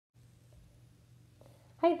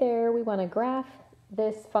Hi there, we want to graph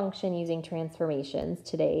this function using transformations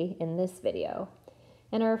today in this video.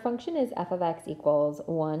 And our function is f of x equals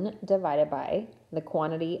 1 divided by the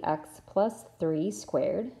quantity x plus 3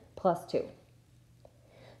 squared plus 2.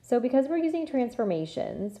 So because we're using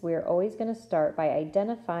transformations, we're always going to start by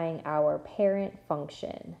identifying our parent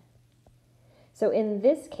function. So in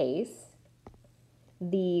this case,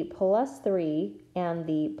 the plus 3 and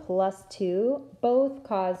the plus 2 both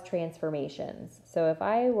cause transformations. So if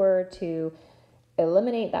I were to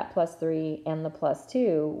eliminate that plus 3 and the plus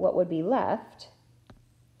 2, what would be left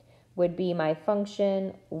would be my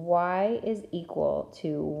function y is equal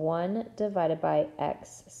to 1 divided by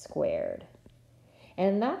x squared.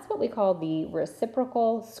 And that's what we call the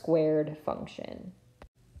reciprocal squared function.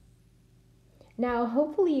 Now,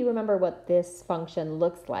 hopefully you remember what this function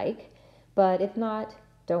looks like. But if not,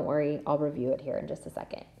 don't worry, I'll review it here in just a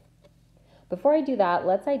second. Before I do that,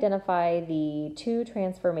 let's identify the two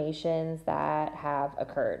transformations that have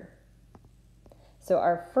occurred. So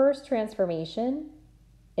our first transformation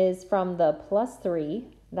is from the plus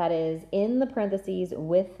 3, that is in the parentheses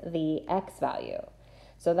with the x value.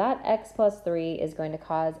 So that x plus 3 is going to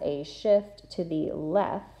cause a shift to the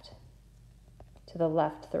left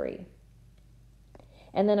 3.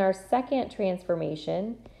 And then our second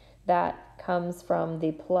transformation that comes from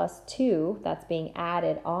the plus 2 that's being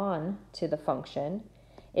added on to the function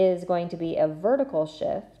is going to be a vertical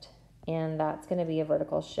shift, and that's going to be a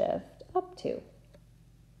vertical shift up 2.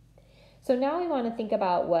 So now we want to think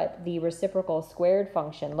about what the reciprocal squared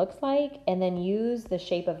function looks like and then use the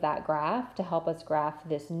shape of that graph to help us graph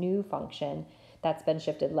this new function that's been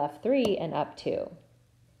shifted left 3 and up 2.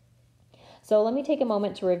 So let me take a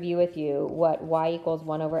moment to review with you what y equals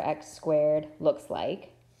 1 over x squared looks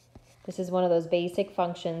like. This is one of those basic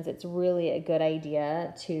functions. It's really a good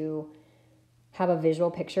idea to have a visual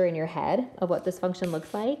picture in your head of what this function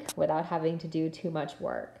looks like without having to do too much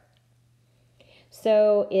work.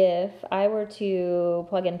 So if I were to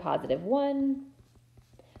plug in positive 1,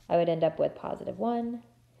 I would end up with positive 1.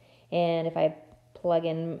 And if I plug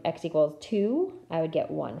in x equals 2, I would get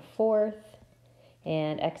 1/4.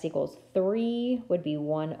 And x equals 3 would be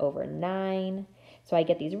 1 over 9. So I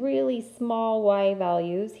get these really small y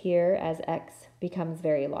values here as x becomes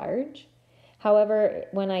very large. However,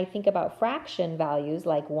 when I think about fraction values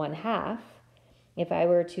like 1/2, if I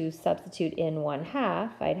were to substitute in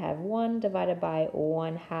 1/2, I'd have 1 divided by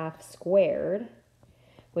 1/2 squared,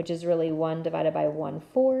 which is really 1 divided by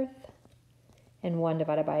 1/4, and 1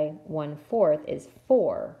 divided by 1/4 is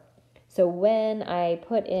 4. So when I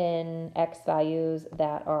put in x values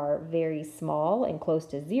that are very small and close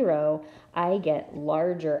to 0, I get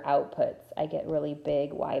larger outputs. I get really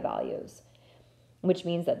big y values, which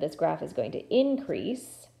means that this graph is going to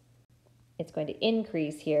increase. It's going to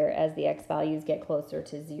increase here as the x values get closer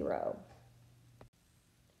to 0.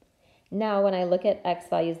 Now, when I look at x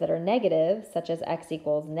values that are negative, such as x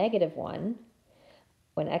equals -1,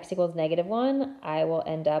 when x equals -1, I will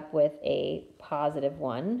end up with a positive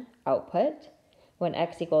 1 output. When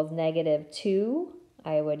x equals -2,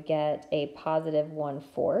 I would get a positive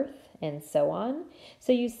 1/4, and so on.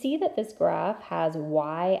 So you see that this graph has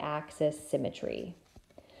y-axis symmetry.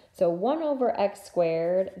 So 1 over x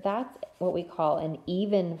squared, that's what we call an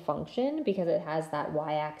even function because it has that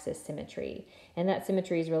y-axis symmetry. And that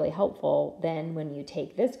symmetry is really helpful then when you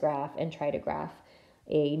take this graph and try to graph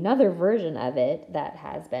another version of it that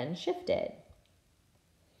has been shifted.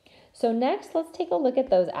 So next, let's take a look at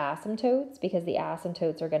those asymptotes because the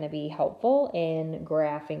asymptotes are going to be helpful in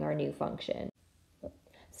graphing our new function.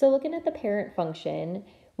 So looking at the parent function,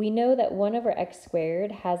 we know that 1 over x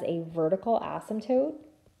squared has a vertical asymptote,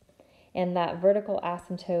 and that vertical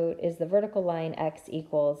asymptote is the vertical line x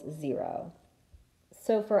equals 0.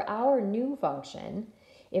 So for our new function,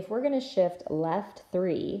 if we're going to shift left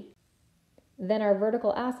 3, then our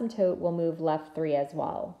vertical asymptote will move left 3 as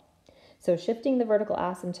well. So shifting the vertical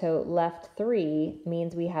asymptote left 3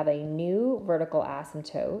 means we have a new vertical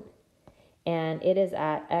asymptote, and it is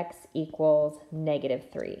at x equals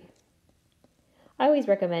 -3. I always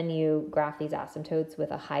recommend you graph these asymptotes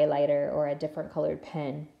with a highlighter or a different colored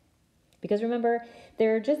pen, because remember,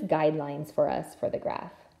 they're just guidelines for us for the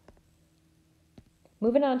graph.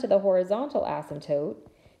 Moving on to the horizontal asymptote,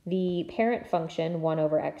 the parent function 1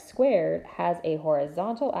 over x squared has a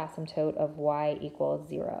horizontal asymptote of y equals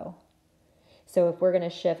 0. So if we're going to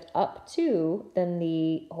shift up 2, then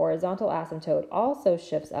the horizontal asymptote also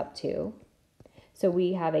shifts up 2. So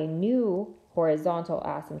we have a new horizontal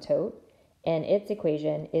asymptote, and its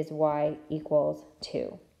equation is y equals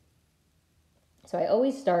 2. So I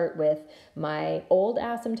always start with my old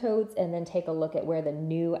asymptotes and then take a look at where the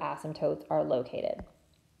new asymptotes are located.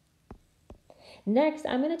 Next,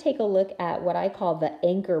 I'm going to take a look at what I call the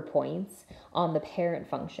anchor points on the parent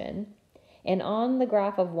function. And on the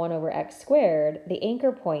graph of 1 over x squared, the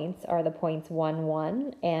anchor points are the points 1,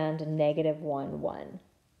 1 and negative 1, 1.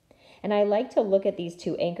 And I like to look at these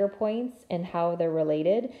two anchor points and how they're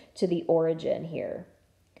related to the origin here.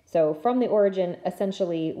 So from the origin,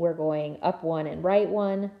 essentially, we're going up 1 and right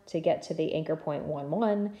 1 to get to the anchor point 1,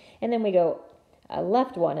 1. And then we go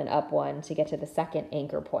left 1 and up 1 to get to the second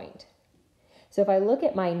anchor point. So if I look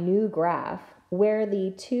at my new graph, where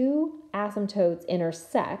the two asymptotes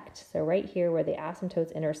intersect, so right here where the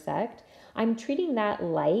asymptotes intersect, I'm treating that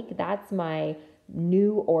like that's my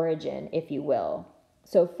new origin, if you will.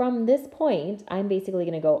 So from this point, I'm basically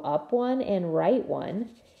going to go up 1 and right 1,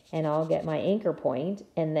 and I'll get my anchor point,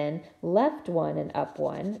 and then left 1 and up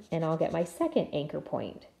 1, and I'll get my second anchor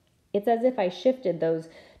point. It's as if I shifted those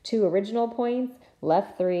two original points,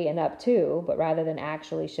 left 3 and up 2, but rather than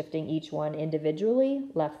actually shifting each one individually,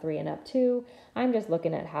 left 3 and up 2, I'm just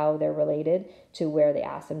looking at how they're related to where the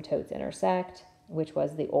asymptotes intersect, which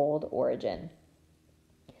was the old origin.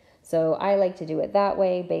 So I like to do it that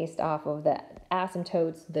way based off of the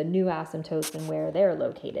asymptotes, the new asymptotes, and where they're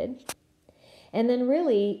located. And then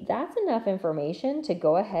really, that's enough information to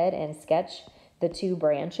go ahead and sketch the two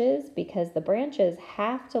branches, because the branches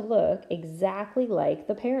have to look exactly like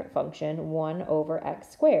the parent function 1 over x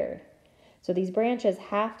squared. So these branches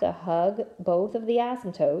have to hug both of the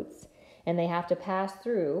asymptotes, and they have to pass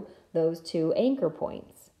through those two anchor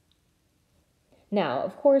points. Now,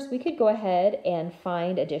 of course, we could go ahead and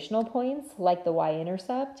find additional points like the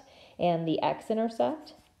y-intercept and the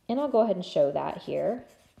x-intercept, and I'll go ahead and show that here,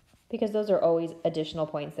 because those are always additional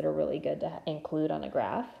points that are really good to include on a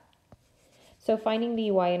graph. So finding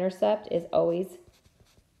the y-intercept is always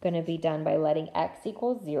going to be done by letting x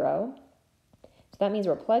equal 0. So that means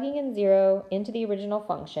we're plugging in 0 into the original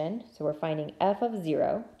function. So we're finding f of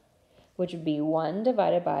 0, which would be 1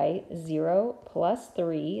 divided by 0 plus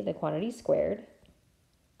 3, the quantity squared,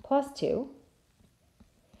 plus 2.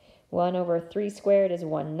 1 over 3 squared is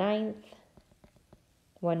 1/9.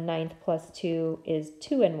 1/9 plus 2 is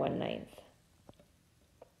 2 1/9.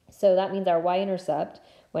 So that means our y-intercept,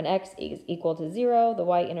 when x is equal to 0, the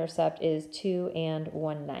y-intercept is 2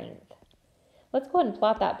 1/9. Let's go ahead and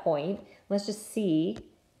plot that point. Let's just see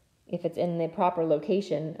if it's in the proper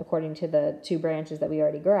location according to the two branches that we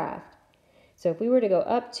already graphed. So if we were to go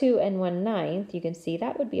up 2 1/9, you can see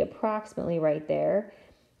that would be approximately right there.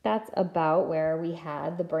 That's about where we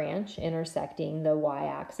had the branch intersecting the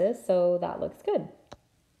y-axis, so that looks good.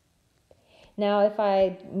 Now if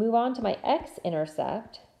I move on to my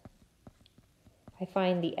x-intercept, I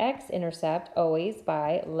find the x-intercept always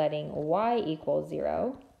by letting y equal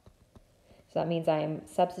 0. So that means I'm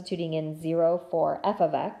substituting in 0 for f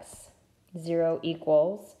of x. 0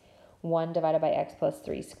 equals 1 divided by x plus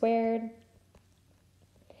 3 squared.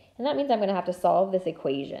 And that means I'm going to have to solve this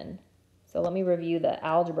equation. So let me review the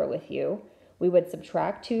algebra with you. We would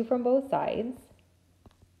subtract 2 from both sides.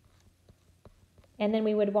 And then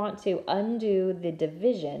we would want to undo the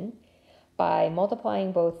division by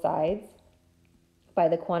multiplying both sides by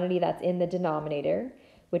the quantity that's in the denominator,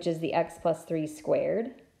 which is the x plus 3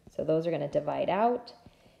 squared. So those are going to divide out.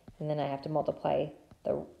 And then I have to multiply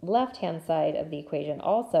the left-hand side of the equation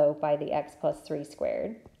also by the x plus 3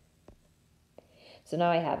 squared. So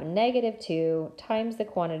now I have negative 2 times the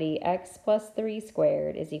quantity x plus 3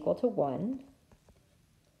 squared is equal to 1.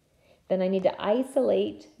 Then I need to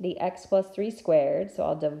isolate the x plus 3 squared, so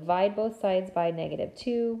I'll divide both sides by negative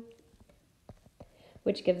 2,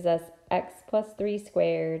 which gives us x plus 3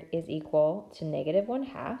 squared is equal to negative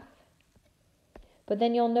 1/2. But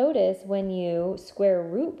then you'll notice when you square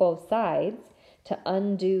root both sides to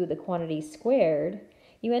undo the quantity squared,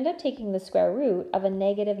 you end up taking the square root of a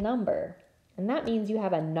negative number. And that means you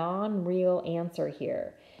have a non-real answer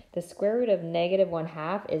here. The square root of negative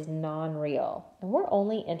 1/2 is non-real. And we're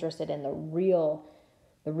only interested in the real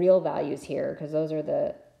values here, because those are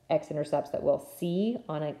the x-intercepts that we'll see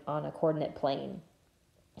on a coordinate plane.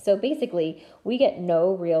 So basically, we get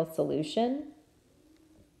no real solution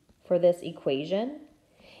for this equation.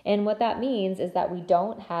 And what that means is that we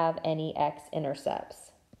don't have any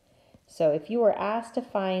x-intercepts. So if you were asked to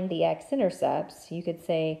find the x-intercepts, you could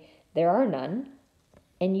say there are none.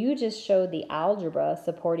 And you just showed the algebra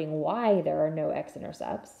supporting why there are no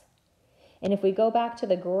x-intercepts. And if we go back to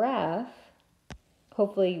the graph,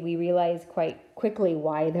 hopefully we realize quite quickly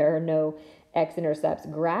why there are no x-intercepts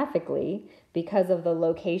graphically, because of the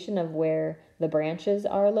location of where the branches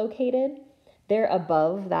are located. They're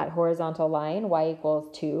above that horizontal line, y equals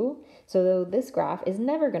 2. So this graph is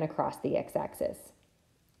never going to cross the x-axis.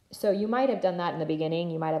 So you might have done that in the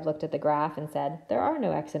beginning. You might have looked at the graph and said, there are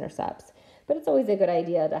no x-intercepts. But it's always a good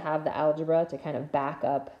idea to have the algebra to kind of back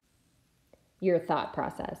up your thought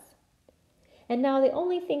process. And now the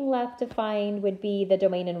only thing left to find would be the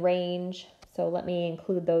domain and range. So let me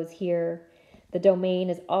include those here. The domain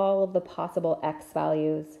is all of the possible x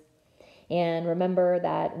values. And remember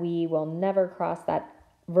that we will never cross that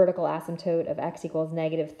vertical asymptote of x equals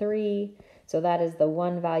 -3. So that is the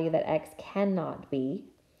one value that x cannot be.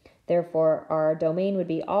 Therefore, our domain would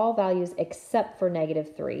be all values except for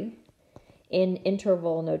 -3. In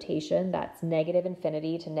interval notation, that's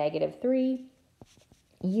 -infinity to -3,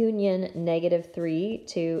 union -3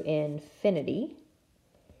 to infinity.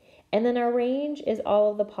 And then our range is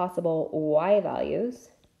all of the possible y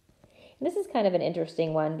values. And this is kind of an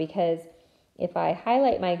interesting one because if I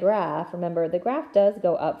highlight my graph, remember the graph does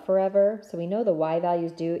go up forever, so we know the y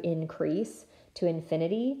values do increase to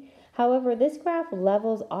infinity. However, this graph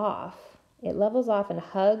levels off. It levels off and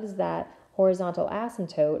hugs that horizontal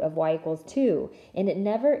asymptote of y equals 2, and it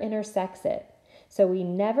never intersects it. So we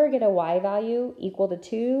never get a y value equal to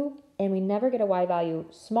 2, and we never get a y value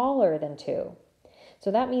smaller than 2. So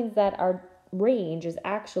that means that our range is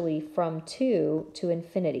actually from 2 to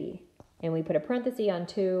infinity. And we put a parenthesis on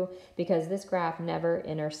 2 because this graph never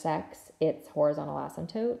intersects its horizontal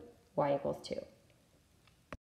asymptote, y equals 2.